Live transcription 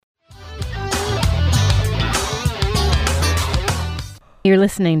You're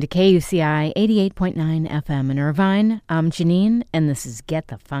listening to KUCI 88.9 FM in Irvine. I'm Janine, and this is Get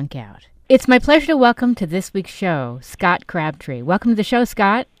the Funk Out. It's my pleasure to welcome to this week's show, Scott Crabtree. Welcome to the show,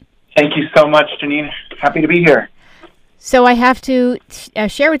 Scott. Thank you so much, Janine. Happy to be here. So I have to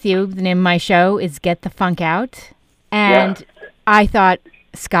share with you, the name of my show is Get the Funk Out. And I thought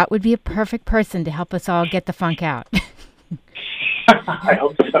Scott would be a perfect person to help us all get the funk out. I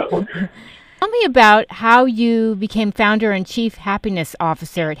hope so. Tell me about how you became founder and chief happiness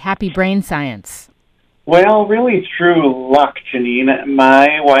officer at Happy Brain Science. Well, really through luck, Janine.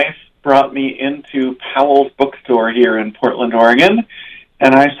 My wife brought me into Powell's bookstore here in Portland, Oregon,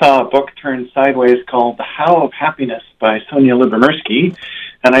 and I saw a book turned sideways called The How of Happiness by Sonia Lyubomirsky,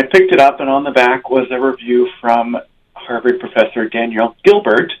 and I picked it up, and on the back was a review from Harvard professor Daniel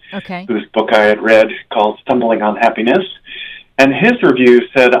Gilbert, whose book I had read called Stumbling on Happiness. And his review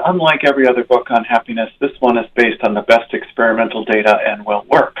said, unlike every other book on happiness, this one is based on the best experimental data and will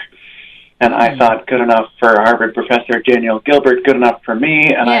work. And I thought, good enough for Harvard professor Daniel Gilbert, good enough for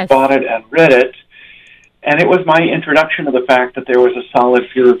me, and I bought it and read it. And it was my introduction to the fact that there was a solid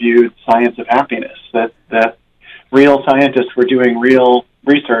peer-reviewed science of happiness, that real scientists were doing real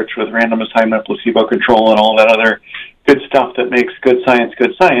research with random assignment, placebo control, and all that other good stuff that makes good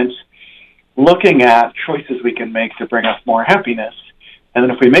science, looking at choices we can make to bring us more happiness. And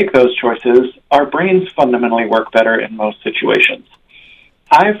then if we make those choices, our brains fundamentally work better in most situations.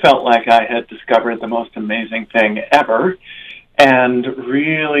 I felt like I had discovered the most amazing thing ever and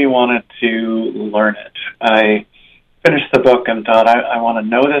really wanted to learn it. I finished the book and thought, I want to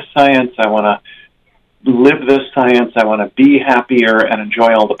know this science, I want to live this science, I want to be happier and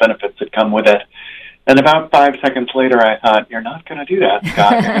enjoy all the benefits that come with it. And about 5 seconds later, I thought, you're not going to do that,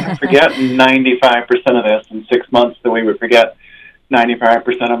 Scott. You're going to forget 95% of this in 6 months the way we forget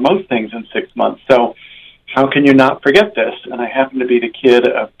 95% of most things in 6 months. So how can you not forget this? And I happen to be the kid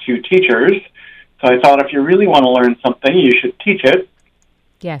of 2 teachers. So I thought, if you really want to learn something, you should teach it.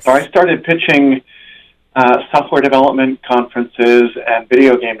 Yes. So I started pitching software development conferences and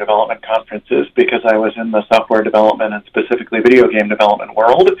video game development conferences because I was in the software development and specifically video game development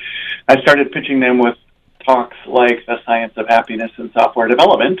world. I started pitching them with talks like The Science of Happiness in Software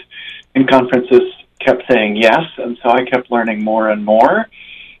Development, and conferences kept saying yes, and so I kept learning more and more,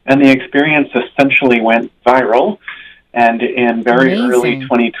 and the experience essentially went viral. And in very early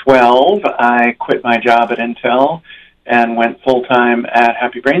 2012, I quit my job at Intel and went full-time at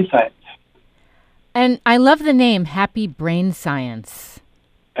Happy Brain Science. And I love the name, Happy Brain Science.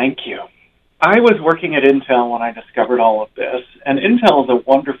 Thank you. I was working at Intel when I discovered all of this, and Intel is a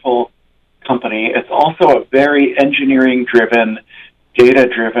wonderful company. It's also a very engineering-driven,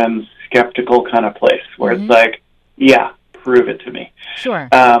 data-driven, skeptical kind of place where it's like, yeah, prove it to me. Sure.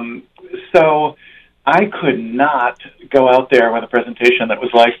 So I could not go out there with a presentation that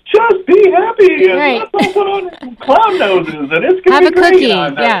was like, just be happy, and let's all put on clown noses, and it's going to be great.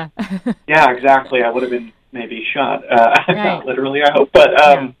 Have a cookie, Yeah, exactly. I would have been maybe shot. Not literally, I hope. But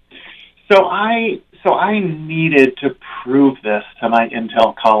so I needed to prove this to my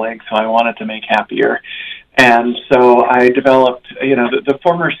Intel colleagues, so I wanted to make happier. And so I developed, the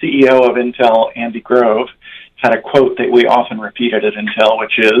former CEO of Intel, Andy Grove, had a quote that we often repeated at Intel,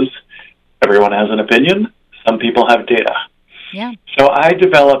 which is, everyone has an opinion, some people have data. Yeah. So I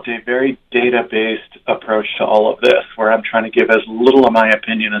developed a very data-based approach to all of this, where I'm trying to give as little of my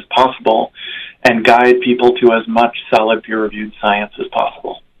opinion as possible and guide people to as much solid peer-reviewed science as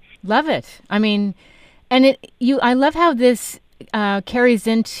possible. Love it. I mean, and I love how this carries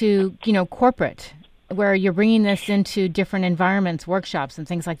into, corporate, where you're bringing this into different environments, workshops, and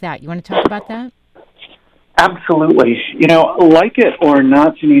things like that. You want to talk about that? Absolutely. Like it or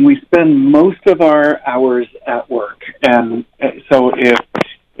not, Janine, we spend most of our hours at work. And so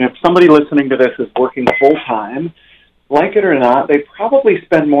if somebody listening to this is working full-time, like it or not, they probably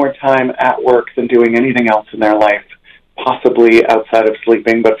spend more time at work than doing anything else in their life, possibly outside of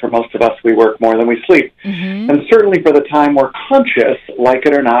sleeping. But for most of us, we work more than we sleep. Mm-hmm. And certainly for the time we're conscious, like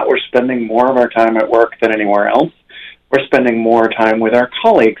it or not, we're spending more of our time at work than anywhere else. We're spending more time with our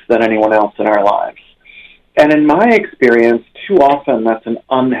colleagues than anyone else in our lives. And in my experience, too often that's an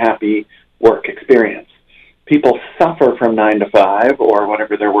unhappy work experience. People suffer from 9 to 5 or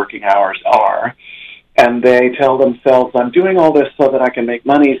whatever their working hours are, and they tell themselves, I'm doing all this so that I can make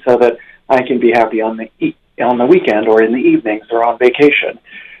money so that I can be happy on the weekend or in the evenings or on vacation.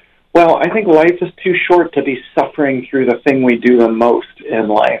 Well, I think life is too short to be suffering through the thing we do the most in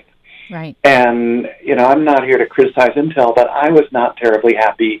life. Right. And, I'm not here to criticize Intel, but I was not terribly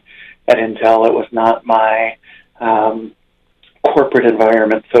happy at Intel. It was not my corporate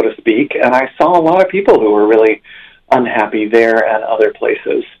environment, so to speak, and I saw a lot of people who were really unhappy there and other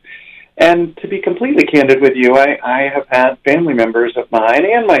places. And to be completely candid with you, I have had family members of mine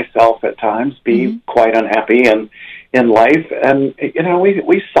and myself at times be quite unhappy in life. And,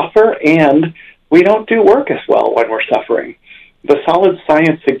 we suffer and we don't do work as well when we're suffering. The solid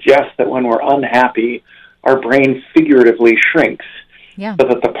science suggests that when we're unhappy, our brain figuratively shrinks. Yeah. So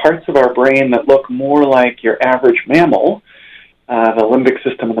that the parts of our brain that look more like your average mammal, the limbic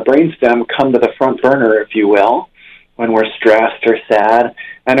system and the brainstem, come to the front burner, if you will, when we're stressed or sad,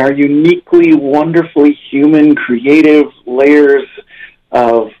 and our uniquely, wonderfully human, creative layers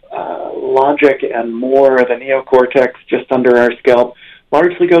of logic and more, the neocortex just under our scalp,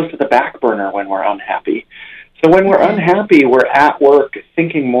 largely goes to the back burner when we're unhappy. So when we're unhappy, we're at work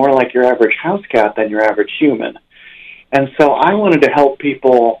thinking more like your average house cat than your average human. And so I wanted to help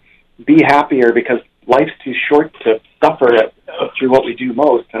people be happier because life's too short to suffer through what we do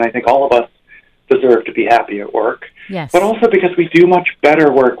most, and I think all of us deserve to be happy at work. Yes. But also because we do much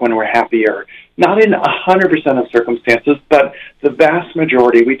better work when we're happier. Not in 100% of circumstances, but the vast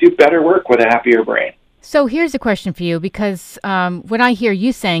majority, we do better work with a happier brain. So here's a question for you, because when I hear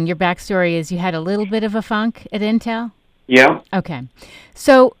you saying your backstory is you had a little bit of a funk at Intel? Yeah. Okay.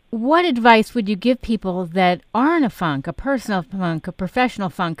 So what advice would you give people that are in a funk, a personal funk, a professional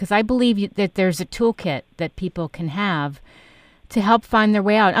funk? Because I believe that there's a toolkit that people can have to help find their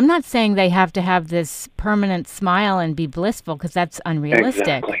way out. I'm not saying they have to have this permanent smile and be blissful, because that's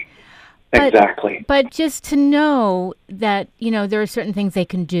unrealistic. Exactly. But just to know that, there are certain things they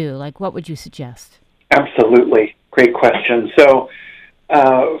can do. Like, what would you suggest? Absolutely. Great question. So,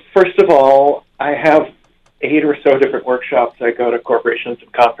 first of all, I have 8 or so different workshops I go to corporations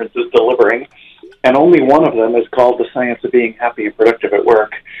and conferences delivering, and only one of them is called The Science of Being Happy and Productive at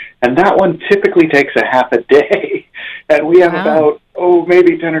Work. And that one typically takes a half a day, and we have about,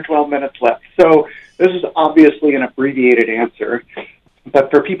 maybe 10 or 12 minutes left. So this is obviously an abbreviated answer.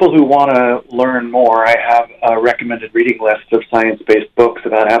 But for people who want to learn more, I have a recommended reading list of science-based books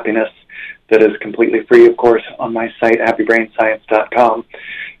about happiness that is completely free, of course, on my site, happybrainscience.com.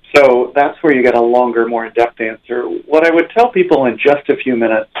 So that's where you get a longer, more in-depth answer. What I would tell people in just a few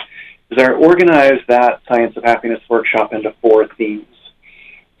minutes is I organize that Science of Happiness workshop into 4 themes.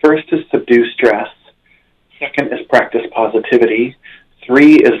 First is subdue stress. Second is practice positivity.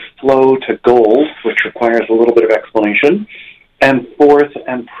 3 is flow to goals, which requires a little bit of explanation. And 4th,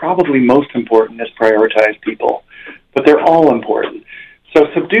 and probably most important, is prioritize people. But they're all important. So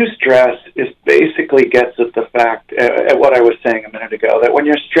subdue stress is basically gets at the fact, at what I was saying a minute ago, that when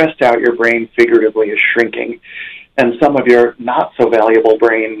you're stressed out, your brain figuratively is shrinking. And some of your not-so-valuable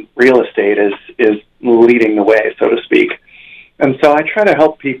brain real estate is leading the way, so to speak. And so I try to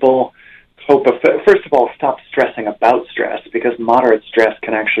help people cope. First of all, stop stressing about stress, because moderate stress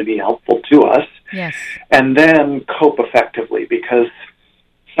can actually be helpful to us. Yes. And then cope effectively, because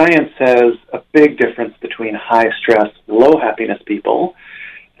science says a big difference between high-stress, low-happiness people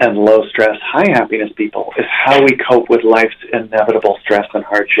and low-stress, high-happiness people is how we cope with life's inevitable stress and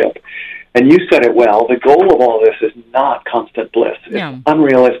hardship. And you said it well, the goal of all this is not constant bliss. It's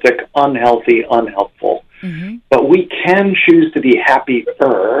unrealistic, unhealthy, unhelpful. Mm-hmm. But we can choose to be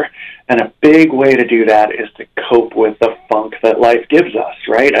happier, and a big way to do that is to cope with the funk that life gives us,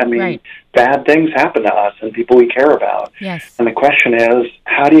 right? I mean, bad things happen to us and people we care about. Yes. And the question is,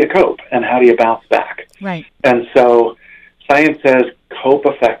 how do you cope and how do you bounce back? Right. And so science says cope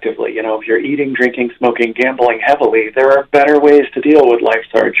effectively. If you're eating, drinking, smoking, gambling heavily, there are better ways to deal with life's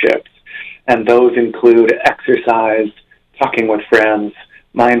hardships. And those include exercise, talking with friends,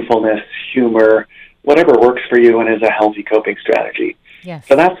 mindfulness, humor, whatever works for you and is a healthy coping strategy. Yes.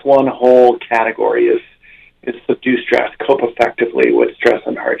 So that's one whole category is subdue stress, cope effectively with stress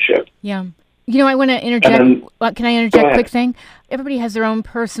and hardship. Yeah. I want to interject. Can I interject a quick thing? Everybody has their own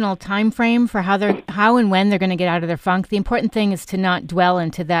personal time frame for how and when they're going to get out of their funk. The important thing is to not dwell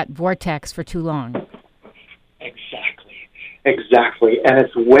into that vortex for too long. Exactly. And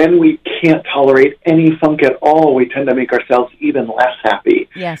it's when we can't tolerate any funk at all, we tend to make ourselves even less happy.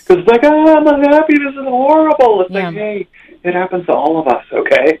 Yes. Because it's like, I'm unhappy, this is horrible. It's like, hey, it happens to all of us,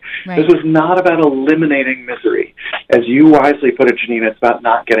 okay? Right. This was not about eliminating misery. As you wisely put it, Janine, it's about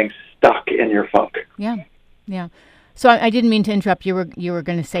not getting stuck in your funk. Yeah. So I didn't mean to interrupt. You were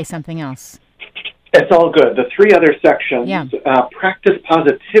going to say something else. It's all good. The 3 other sections, practice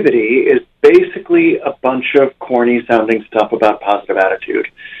positivity is basically a bunch of corny-sounding stuff about positive attitude.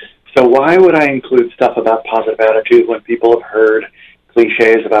 So why would I include stuff about positive attitude when people have heard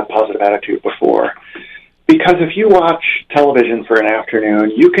cliches about positive attitude before? Because if you watch television for an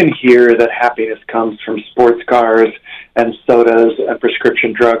afternoon, you can hear that happiness comes from sports cars and sodas and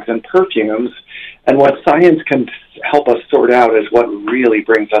prescription drugs and perfumes, And what science can help us sort out is what really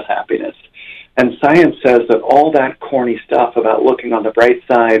brings us happiness. And science says that all that corny stuff about looking on the bright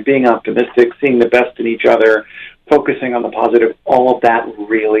side, being optimistic, seeing the best in each other, focusing on the positive, all of that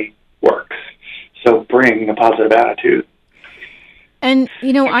really works. So bring a positive attitude. And,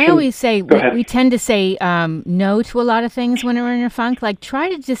 I always say we tend to say no to a lot of things when we're in a funk. Like, try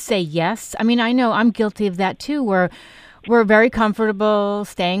to just say yes. I mean, I know I'm guilty of that, too, where we're very comfortable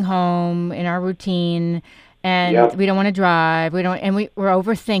staying home in our routine, and we don't want to drive. We're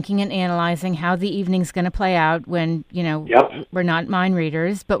overthinking and analyzing how the evening's going to play out when, we're not mind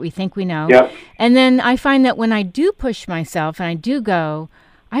readers, but we think we know. And then I find that when I do push myself and I do go,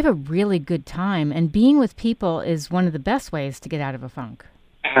 I have a really good time, and being with people is one of the best ways to get out of a funk.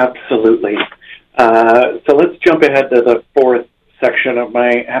 Absolutely. So let's jump ahead to the fourth section of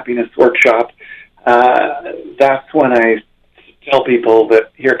my happiness workshop. That's when I tell people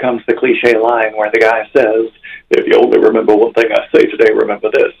that here comes the cliche line where the guy says, if you only remember one thing I say today,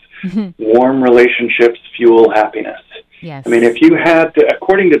 remember this. Warm relationships fuel happiness. Yes. I mean, if you had to,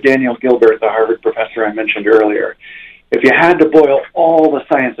 according to Daniel Gilbert, the Harvard professor I mentioned earlier, if you had to boil all the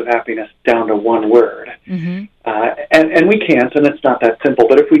science of happiness down to one word, and we can't, and it's not that simple,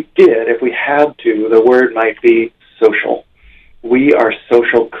 but if we had to, the word might be social. We are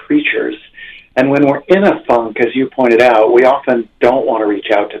social creatures. And when we're in a funk, as you pointed out, we often don't want to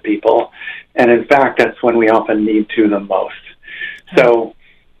reach out to people. And in fact, that's when we often need to the most. So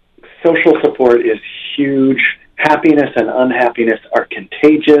social support is huge. Happiness and unhappiness are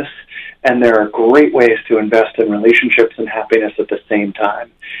contagious. And there are great ways to invest in relationships and happiness at the same time,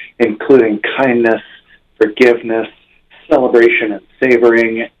 including kindness, forgiveness, celebration and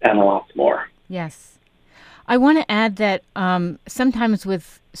savoring, and lots more. Yes. I want to add that sometimes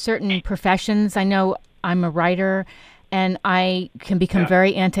with certain professions, I know I'm a writer, and I can become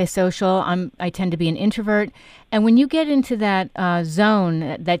very antisocial. I tend to be an introvert. And when you get into that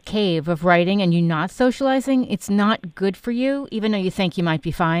zone, that cave of writing, and you're not socializing, it's not good for you, even though you think you might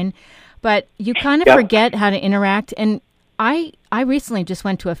be fine. But you kind of forget how to interact. And I recently just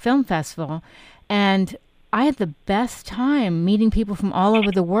went to a film festival, and I had the best time meeting people from all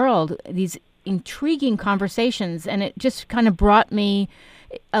over the world, these intriguing conversations, and it just kind of brought me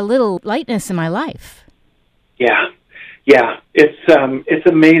a little lightness in my life. Yeah, it's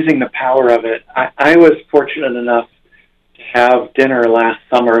amazing the power of it. I was fortunate enough to have dinner last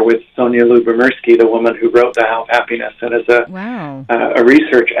summer with Sonia Lyubomirsky, the woman who wrote The How of Happiness, and is a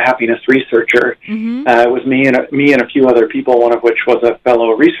happiness researcher. It was me and a few other people, one of which was a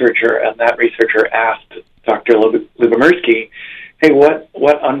fellow researcher, and that researcher asked Dr. Lyubomirsky, hey, what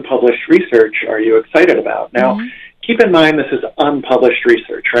unpublished research are you excited about? Now, keep in mind this is unpublished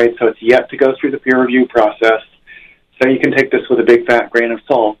research, right? So it's yet to go through the peer review process. So you can take this with a big fat grain of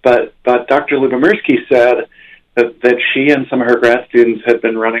salt. But Dr. Lyubomirsky said that she and some of her grad students had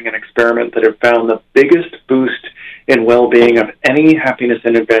been running an experiment that had found the biggest boost in well-being of any happiness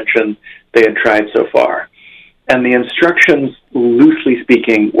intervention they had tried so far. And the instructions, loosely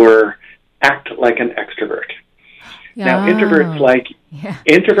speaking, were act like an extrovert. Now, introverts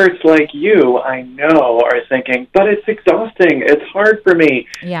like you, I know, are thinking, but it's exhausting. It's hard for me.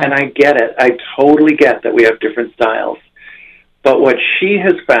 And I get it. I totally get that we have different styles. But what she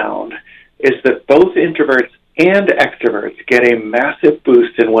has found is that both introverts and extroverts get a massive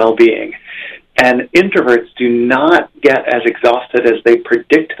boost in well-being. And introverts do not get as exhausted as they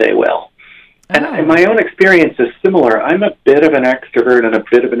predict they will. And my own experience is similar. I'm a bit of an extrovert and a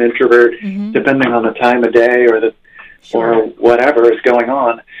bit of an introvert, depending on the time of day or whatever is going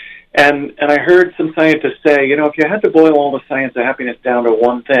on. And I heard some scientists say, if you had to boil all the science of happiness down to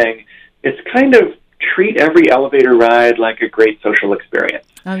one thing, it's kind of treat every elevator ride like a great social experience.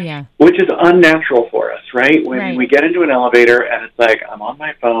 Which is unnatural for us, right? When we get into an elevator and it's like, I'm on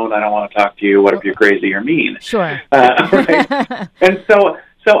my phone, I don't want to talk to you, what if you're crazy or mean? Right? And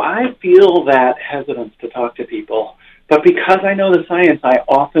so I feel that hesitance to talk to people. But because I know the science, I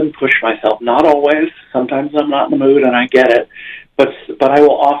often push myself. Not always. Sometimes I'm not in the mood, and I get it. But I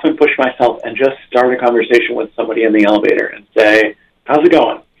will often push myself and just start a conversation with somebody in the elevator and say, how's it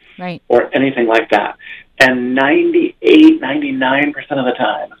going? Right. Or anything like that. And 98, 99% of the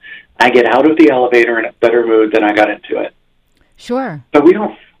time, I get out of the elevator in a better mood than I got into it. Sure. But we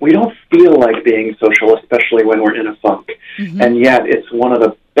don't feel like being social, especially when we're in a funk. And yet it's one of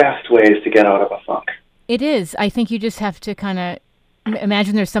the best ways to get out of a funk. It is. I think you just have to kind of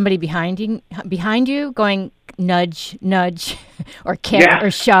imagine there's somebody behind you going nudge, nudge, or kick or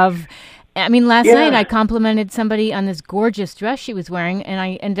shove. I mean, last night I complimented somebody on this gorgeous dress she was wearing, and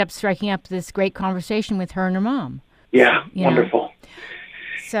I ended up striking up this great conversation with her and her mom. Yeah, wonderful.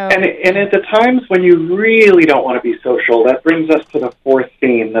 So, And at the times when you really don't want to be social, that brings us to the fourth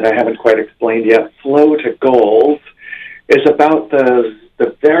theme that I haven't quite explained yet. Flow to goals is about the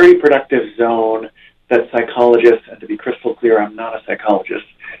very productive zone that psychologists, and to be crystal clear, I'm not a psychologist,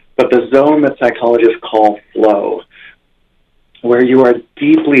 but the zone that psychologists call flow, where you are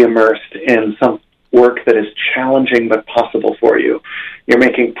deeply immersed in some work that is challenging but possible for you. You're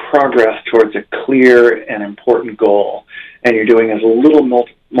making progress towards a clear and important goal, and you're doing as little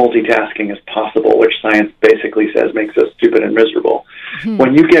multitasking as possible, which science basically says makes us stupid and miserable.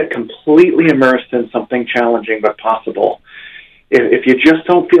 When you get completely immersed in something challenging but possible, if you just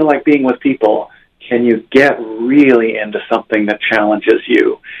don't feel like being with people, can you get really into something that challenges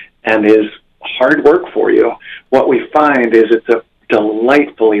you and is hard work for you? What we find is it's a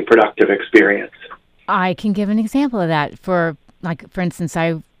delightfully productive experience. I can give an example of that. For instance,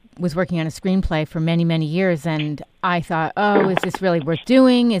 I was working on a screenplay for many, many years, and I thought, oh, is this really worth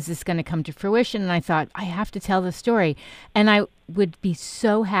doing? Is this going to come to fruition? And I thought, I have to tell the story. And I would be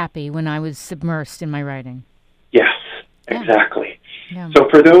so happy when I was submersed in my writing. Yes, exactly. Yeah. So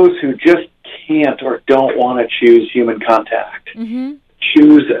for those who just can't or don't want to choose human contact,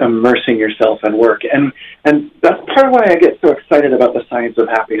 choose immersing yourself in work. And that's part of why I get so excited about the science of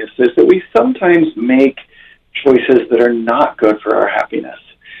happiness, is that we sometimes make choices that are not good for our happiness.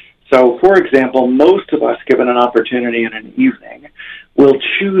 So, for example, most of us, given an opportunity in an evening, will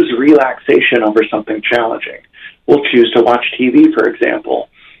choose relaxation over something challenging. We'll choose to watch TV, for example,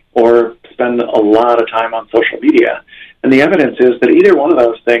 or spend a lot of time on social media. And the evidence is that either one of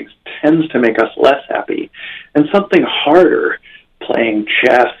those things tends to make us less happy. And something harder, playing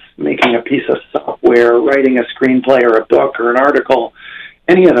chess, making a piece of software, writing a screenplay or a book or an article,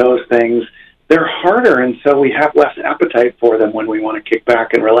 any of those things, they're harder, and so we have less appetite for them when we want to kick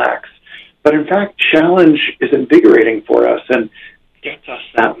back and relax. But in fact, challenge is invigorating for us and gets us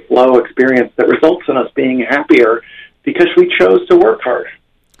that flow experience that results in us being happier because we chose to work hard.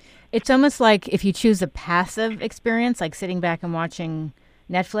 It's almost like if you choose a passive experience, like sitting back and watching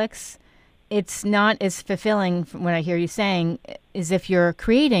Netflix, it's not as fulfilling, from what I hear you saying, as if you're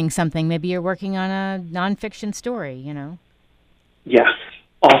creating something. Maybe you're working on a nonfiction story, you know? Yes,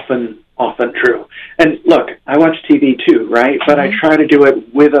 often true. And look, I watch TV too, right? But I try to do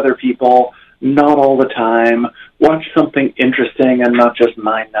it with other people, not all the time, watch something interesting and not just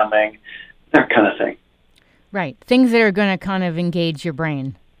mind-numbing, that kind of thing. Right. Things that are going to kind of engage your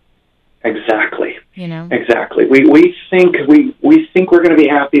brain. Exactly. You know? Exactly. We think we're going to be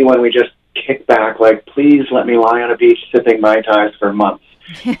happy when we just kick back, like, please let me lie on a beach sipping Mai Tais for months.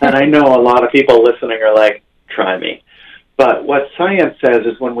 And I know a lot of people listening are like, try me. But what science says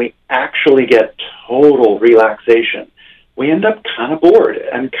is when we actually get total relaxation, we end up kind of bored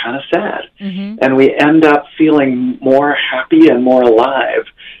and kind of sad. And we end up feeling more happy and more alive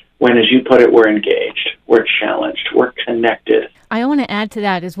when, as you put it, we're engaged, we're challenged, we're connected. I want to add to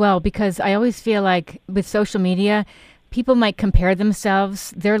that as well, because I always feel like with social media, people might compare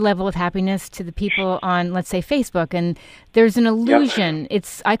themselves, their level of happiness, to the people on, let's say, Facebook. And there's an illusion. Yep.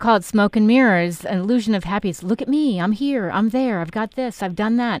 I call it smoke and mirrors, an illusion of happiness. Look at me. I'm here. I'm there. I've got this. I've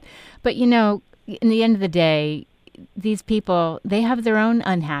done that. But, you know, in the end of the day, these people, they have their own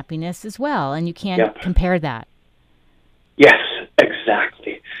unhappiness as well. And you can't compare that. Yes,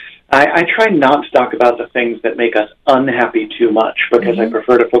 exactly. I try not to talk about the things that make us unhappy too much because I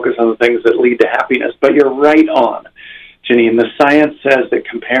prefer to focus on the things that lead to happiness. But you're right on, Janine. The science says that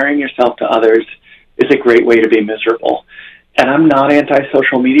comparing yourself to others is a great way to be miserable. And I'm not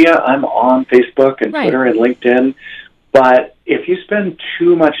anti-social media. I'm on Facebook and Twitter and LinkedIn. But if you spend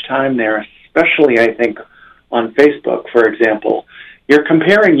too much time there, especially, I think, on Facebook, for example, you're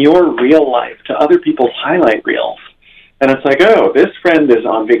comparing your real life to other people's highlight reels. And it's like, oh, this friend is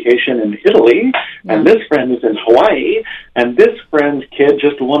on vacation in Italy, and this friend is in Hawaii, and this friend's kid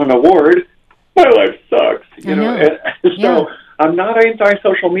just won an award. My life sucks. You know? So I'm not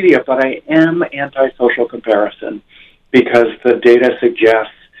anti-social media, but I am anti-social comparison because the data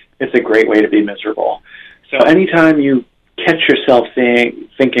suggests it's a great way to be miserable. So anytime you catch yourself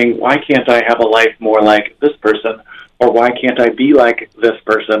thinking, why can't I have a life more like this person, or why can't I be like this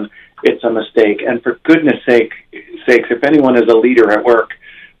person, it's a mistake. And for goodness sakes, if anyone is a leader at work,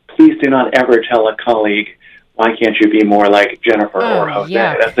 please do not ever tell a colleague, why can't you be more like Jennifer or Jose?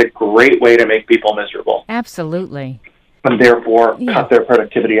 That's a great way to make people miserable. Absolutely. And therefore cut their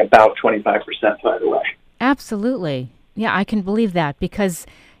productivity about 25%, by the way. Absolutely. Yeah, I can believe that because,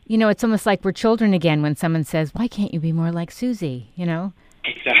 you know, it's almost like we're children again when someone says, why can't you be more like Susie, you know?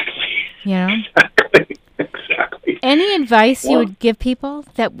 Exactly. You know? Exactly. Any advice you would give people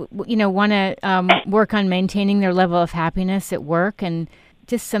that, you know, want to work on maintaining their level of happiness at work and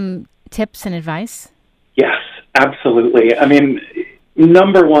Just some tips and advice? Yes, absolutely. I mean,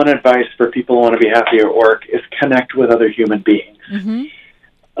 number one advice for people who want to be happy at work is connect with other human beings. Mm-hmm.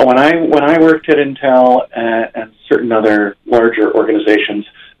 When I worked at Intel and certain other larger organizations,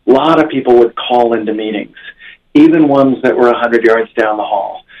 a lot of people would call into meetings, even ones that were 100 yards down the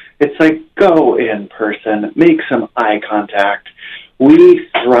hall. It's like, go in person, make some eye contact. We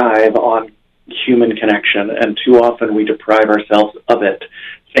thrive on human connection, and too often we deprive ourselves of it,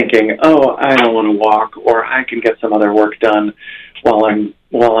 thinking, oh, I don't want to walk, or I can get some other work done while I'm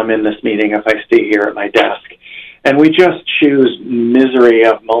in this meeting if I stay here at my desk. And we just choose misery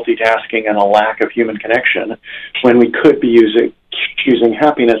of multitasking and a lack of human connection when we could be choosing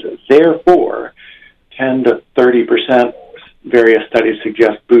happiness. Therefore, 10 to 30%, various studies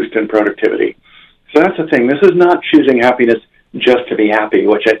suggest, boost in productivity. So that's the thing. This is not choosing happiness just to be happy,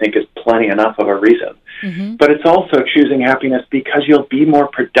 which I think is plenty enough of a reason. Mm-hmm. But it's also choosing happiness because you'll be more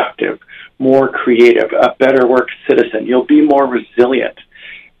productive, more creative, a better work citizen. You'll be more resilient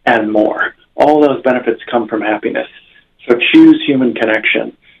and more. All those benefits come from happiness. So choose human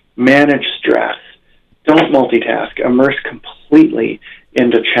connection, manage stress, don't multitask, immerse completely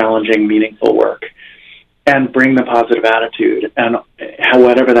into challenging, meaningful work, and bring the positive attitude, and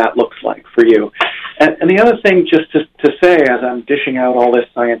whatever that looks like for you. And the other thing, just to say, as I'm dishing out all this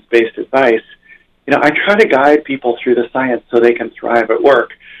science-based advice, I try to guide people through the science so they can thrive at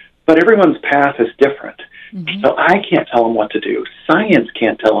work, but everyone's path is different. Mm-hmm. So I can't tell them what to do. Science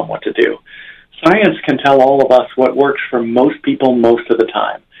can't tell them what to do. Science can tell all of us what works for most people most of the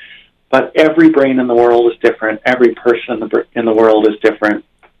time. But every brain in the world is different. Every person in the world is different.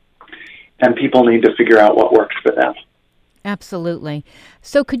 And people need to figure out what works for them. Absolutely.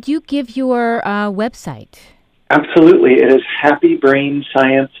 So could you give your website? Absolutely. It is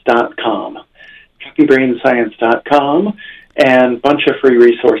happybrainscience.com. happybrainscience.com, and a bunch of free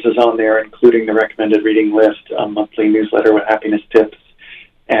resources on there, including the recommended reading list, a monthly newsletter with happiness tips,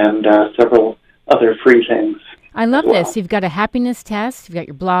 and several other free things. I love this. You've got a happiness test, you've got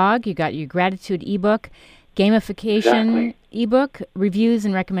your blog, you've got your gratitude ebook, gamification ebook, reviews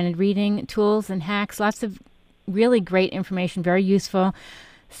and recommended reading, tools and hacks, lots of really great information, very useful.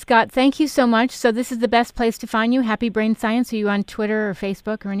 Scott, thank you so much. So this is the best place to find you, Happy Brain Science. Are you on Twitter or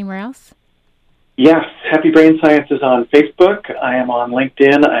Facebook or anywhere else? Yes, Happy Brain Science is on Facebook. I am on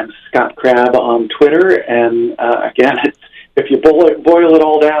LinkedIn. I'm Scott Crabb on Twitter. And again, if you boil it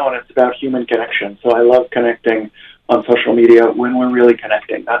all down, it's about human connection. So I love connecting on social media when we're really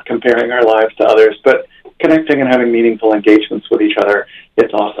connecting, not comparing our lives to others, but connecting and having meaningful engagements with each other.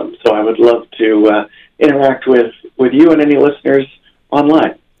 It's awesome. So I would love to interact with you and any listeners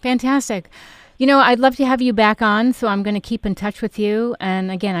online. Fantastic. I'd love to have you back on, so I'm going to keep in touch with you.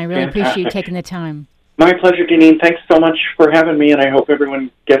 And again, I really appreciate you taking the time. My pleasure, Deneen. Thanks so much for having me, and I hope everyone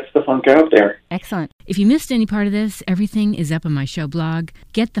gets the funk out there. Excellent. If you missed any part of this, everything is up on my show blog,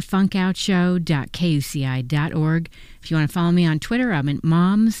 getthefunkoutshow.kuci.org. If you want to follow me on Twitter, I'm at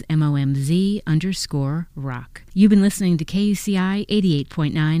moms, MOMZ_rock. You've been listening to KUCI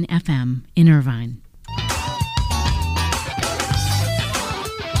 88.9 FM in Irvine.